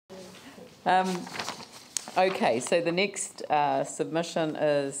Okay, so the next submission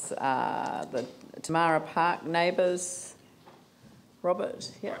is the Tamara Park neighbours. Robert,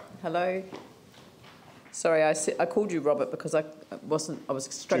 yeah, hello. Sorry, I called you Robert because I was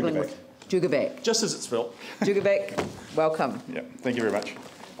struggling with Jugavec. Just as it's spelled. Jugavec, welcome. Yeah, thank you very much.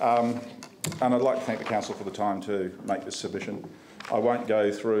 And I'd like to thank the council for the time to make this submission. I won't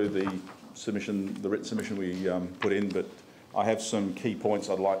go through the submission, the written submission we put in, but I have some key points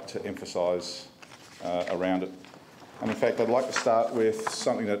I'd like to emphasise around it. And in fact, I'd like to start with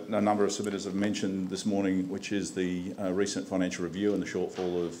something that a number of submitters have mentioned this morning, which is the recent financial review and the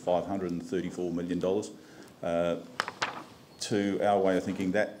shortfall of $534 million. To our way of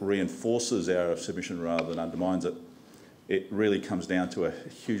thinking, that reinforces our submission rather than undermines it. It really comes down to a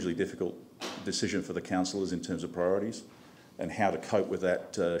hugely difficult decision for the councillors in terms of priorities and how to cope with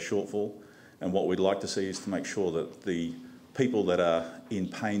that shortfall. And what we'd like to see is to make sure that the people that are in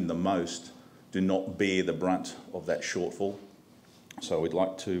pain the most do not bear the brunt of that shortfall. So we'd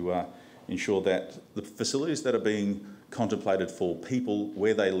like to ensure that the facilities that are being contemplated for people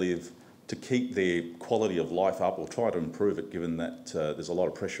where they live to keep their quality of life up or try to improve it, given that there's a lot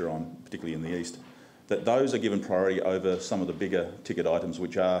of pressure on, particularly in the east, that those are given priority over some of the bigger ticket items,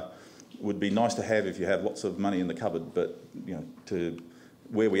 which would be nice to have if you have lots of money in the cupboard, but to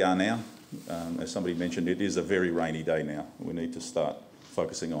where we are now, as somebody mentioned, it is a very rainy day now. We need to start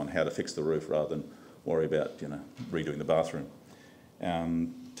focusing on how to fix the roof rather than worry about redoing the bathroom.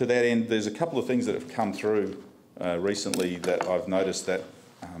 To that end, there's a couple of things that have come through recently that I've noticed that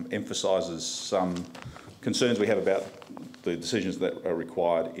emphasises some concerns we have about the decisions that are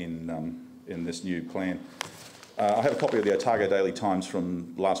required in this new plan. I have a copy of the Otago Daily Times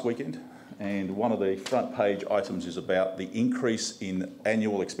from last weekend, and one of the front page items is about the increase in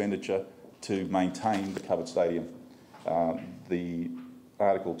annual expenditure to maintain the covered stadium. The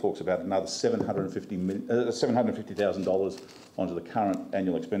article talks about another $750,000 onto the current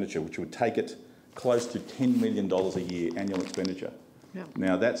annual expenditure, which would take it close to $10 million a year annual expenditure. Yep.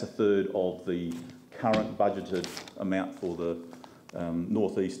 Now that's a third of the current budgeted amount for the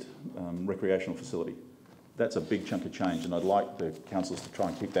northeast recreational facility. That's a big chunk of change, and I'd like the councils to try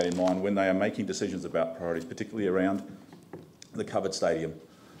and keep that in mind when they are making decisions about priorities, particularly around the covered stadium,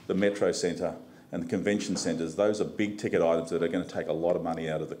 the Metro Centre and the convention centres. Those are big ticket items that are going to take a lot of money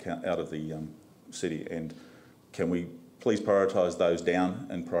out of the city, and can we please prioritise those down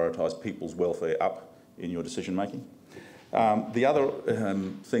and prioritise people's welfare up in your decision making? The other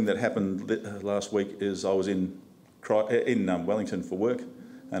thing that happened last week is I was in Wellington for work,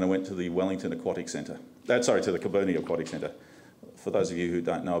 and I went to the Wellington Aquatic Centre. To the Kaboni Aquatic Centre. For those of you who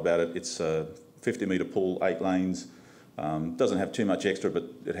don't know about it, it's a 50-metre pool, 8 lanes. Doesn't have too much extra, but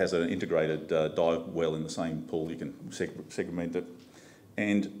it has an integrated dive well in the same pool. You can segment it.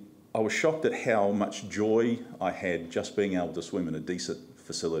 And I was shocked at how much joy I had just being able to swim in a decent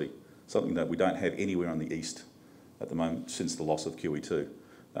facility, something that we don't have anywhere on the east at the moment since the loss of QE2.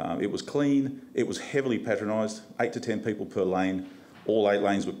 It was clean, it was heavily patronised, 8 to 10 people per lane. All 8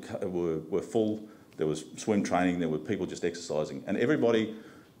 lanes were full. There was swim training, there were people just exercising, and everybody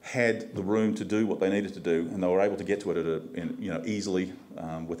had the room to do what they needed to do, and they were able to get to it easily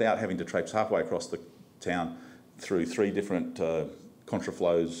without having to traipse halfway across the town through 3 different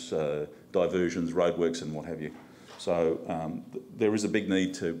contraflows, diversions, roadworks and what have you. So there is a big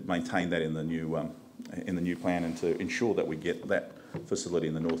need to maintain that in the new plan and to ensure that we get that facility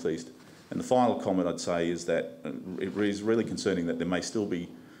in the northeast. And the final comment I'd say is that it is really concerning that there may still be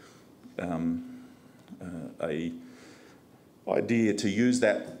a idea to use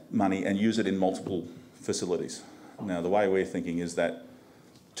that money and use it in multiple facilities. Now, the way we're thinking is that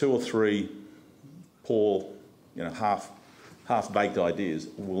 2 or 3 poor, half-baked ideas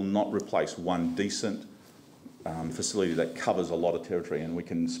will not replace one decent facility that covers a lot of territory, and we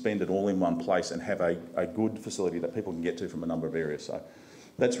can spend it all in one place and have a good facility that people can get to from a number of areas. So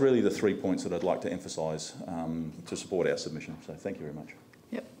that's really the 3 points that I'd like to emphasise to support our submission. So thank you very much.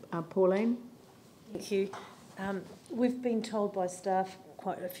 Yep. Pauline? Thank you. We've been told by staff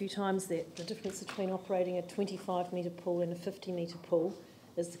quite a few times that the difference between operating a 25-metre pool and a 50-metre pool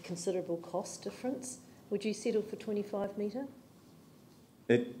is the considerable cost difference. Would you settle for 25-metre?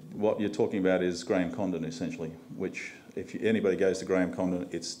 What you're talking about is Graham Condon, essentially, which if anybody goes to Graham Condon,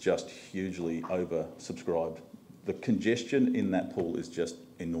 it's just hugely oversubscribed. The congestion in that pool is just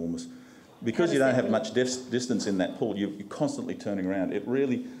enormous. Because you don't have much distance in that pool, you're constantly turning around. It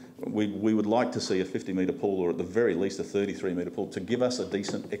really, we would like to see a 50-metre pool, or at the very least a 33-metre pool, to give us a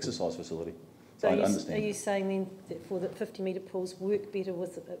decent exercise facility. So are you saying then that for the 50-metre pools work better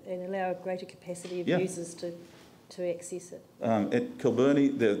with and allow a greater capacity of users to to access it? At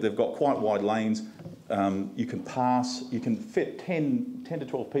Kilbirnie, they've got quite wide lanes. You can fit 10 to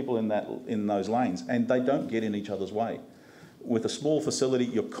 12 people in those lanes, and they don't get in each other's way. With a small facility,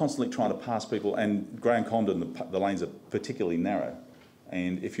 you're constantly trying to pass people, and Graham Condon, the lanes are particularly narrow.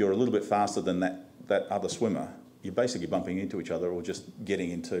 And if you're a little bit faster than that other swimmer, you're basically bumping into each other or just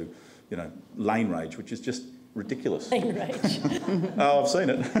getting into, lane rage, which is just ridiculous. Lane rage. Oh, I've seen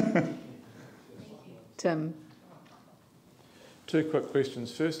it. Tim. Two quick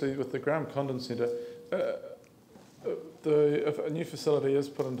questions. Firstly, with the Graham Condon Centre, if a new facility is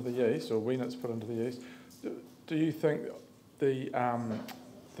put into the east, or when it's put into the east, do you think the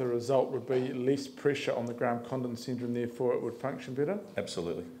result would be less pressure on the Graham Condon Centre and therefore it would function better?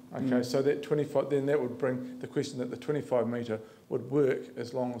 Absolutely. Okay, so that 25, then that would bring the question that the 25 metre would work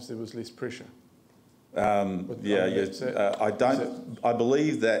as long as there was less pressure. I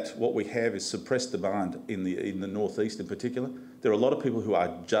believe that what we have is suppressed demand in the northeast in particular. There are a lot of people who are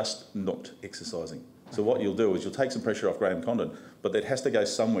just not exercising. So what you'll do is you'll take some pressure off Graham Condon, but that has to go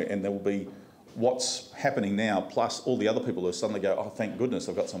somewhere, and there will be what's happening now plus all the other people who suddenly go, oh, thank goodness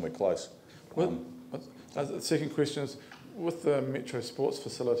I've got somewhere close. The second question is, with the Metro Sports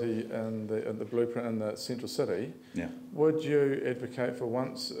facility and the blueprint in the central city, would you advocate for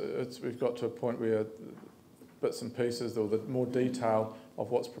once we've got to a point where bits and pieces or the more detail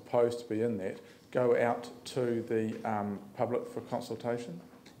of what's proposed to be in that go out to the public for consultation?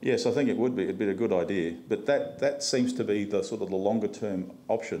 Yes, I think it would be. It'd be a good idea, but that seems to be the sort of the longer term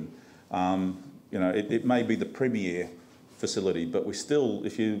option. It may be the premier facility, but we still,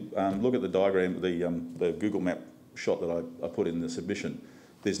 if you look at the diagram, the Google Map shot that I put in the submission,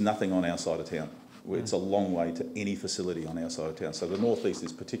 there's nothing on our side of town. It's a long way to any facility on our side of town. So the northeast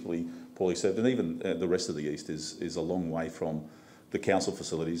is particularly poorly served, and even the rest of the east is a long way from the council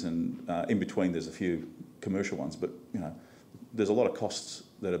facilities, and in between there's a few commercial ones, but there's a lot of costs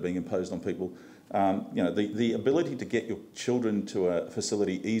that are being imposed on people. The ability to get your children to a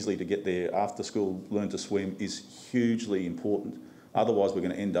facility easily to get there after school, learn to swim, is hugely important. Otherwise, we're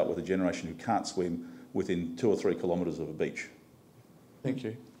going to end up with a generation who can't swim within 2 or 3 kilometres of a beach. Thank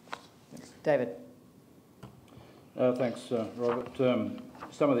you. David. Thanks, Robert.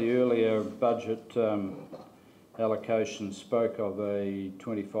 Some of the earlier budget allocations spoke of a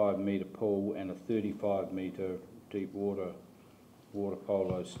 25-metre pool and a 35-metre deep water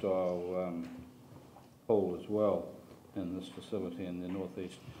polo style pool as well in this facility in the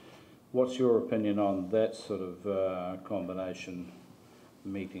northeast. What's your opinion on that sort of combination,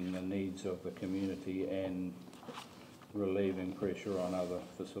 meeting the needs of the community and relieving pressure on other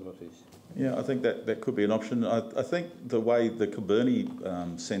facilities? Yeah, I think that could be an option. I think the way the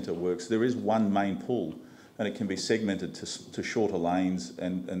Kilbirnie Centre works, there is one main pool, and it can be segmented to shorter lanes,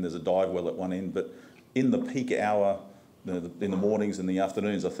 and there's a dive well at one end, but in the peak hour, in the mornings and the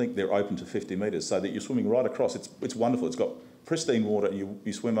afternoons, I think they're open to 50 metres, so that you're swimming right across. It's wonderful. It's got pristine water, and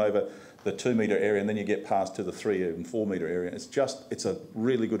you swim over the 2-metre area, and then you get past to the 3 and 4-metre area. It's a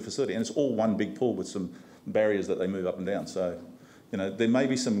really good facility, and it's all one big pool with some barriers that they move up and down. So, there may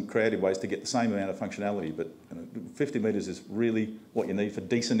be some creative ways to get the same amount of functionality, but 50 metres is really what you need for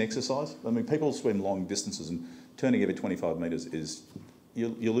decent exercise. I mean, people swim long distances, and turning every 25 metres is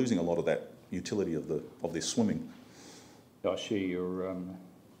you're losing a lot of that utility of their swimming. I share your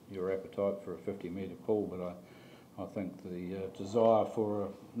appetite for a 50-metre pool, but I think the desire for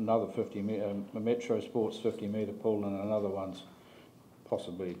another a Metro Sports 50-metre pool and another one's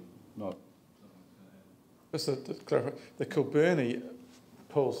possibly not. Just to clarify, the Kilbirnie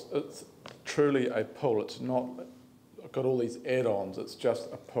pools, it's truly a pool. It's not got all these add-ons. It's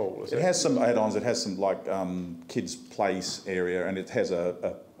just a pool. It has some add-ons. It has some kids' place area, and it has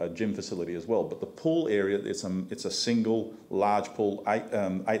a gym facility as well. But the pool area, it's a single large pool,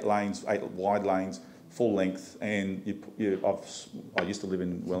 8 lanes, 8 wide lanes, full length. And I used to live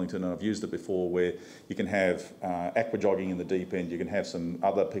in Wellington, and I've used it before, where you can have aqua jogging in the deep end. You can have some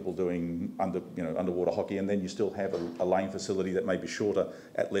other people doing underwater hockey, and then you still have a lane facility that may be shorter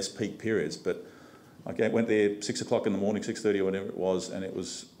at less peak periods. But I went there 6 o'clock in the morning, 6:30 or whatever it was, and it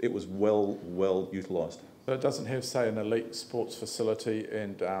was well utilised. But it doesn't have, say, an elite sports facility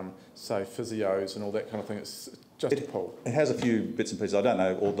and, say, physios and all that kind of thing. It's just a pool. It has a few bits and pieces. I don't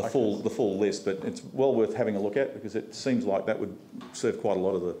know all the full list, but it's well worth having a look at, because it seems like that would serve quite a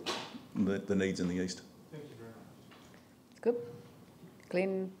lot of the needs in the east. Thank you very much. Good.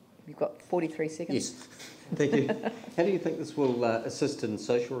 Glenn, you've got 43 seconds. Yes, thank you. How do you think this will assist in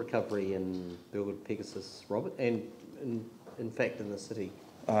social recovery in Burwood, Pegasus, Robert, and in fact in the city?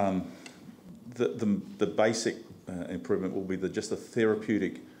 The basic improvement will be just the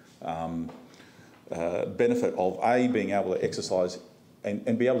therapeutic benefit of A, being able to exercise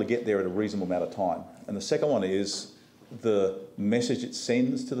and be able to get there at a reasonable amount of time. And the second one is the message it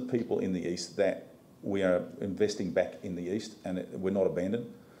sends to the people in the east that we are investing back in the east and we're not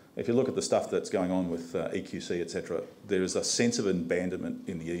abandoned. If you look at the stuff that's going on with EQC, etc., there is a sense of abandonment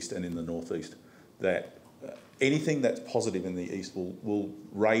in the east and in the northeast that anything that's positive in the east will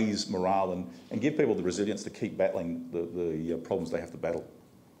raise morale and give people the resilience to keep battling the problems they have to battle.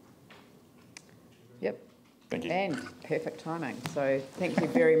 Yep. Thank you. And perfect timing. So thank you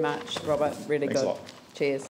very much, Robert. Really Thanks good. a lot. Cheers.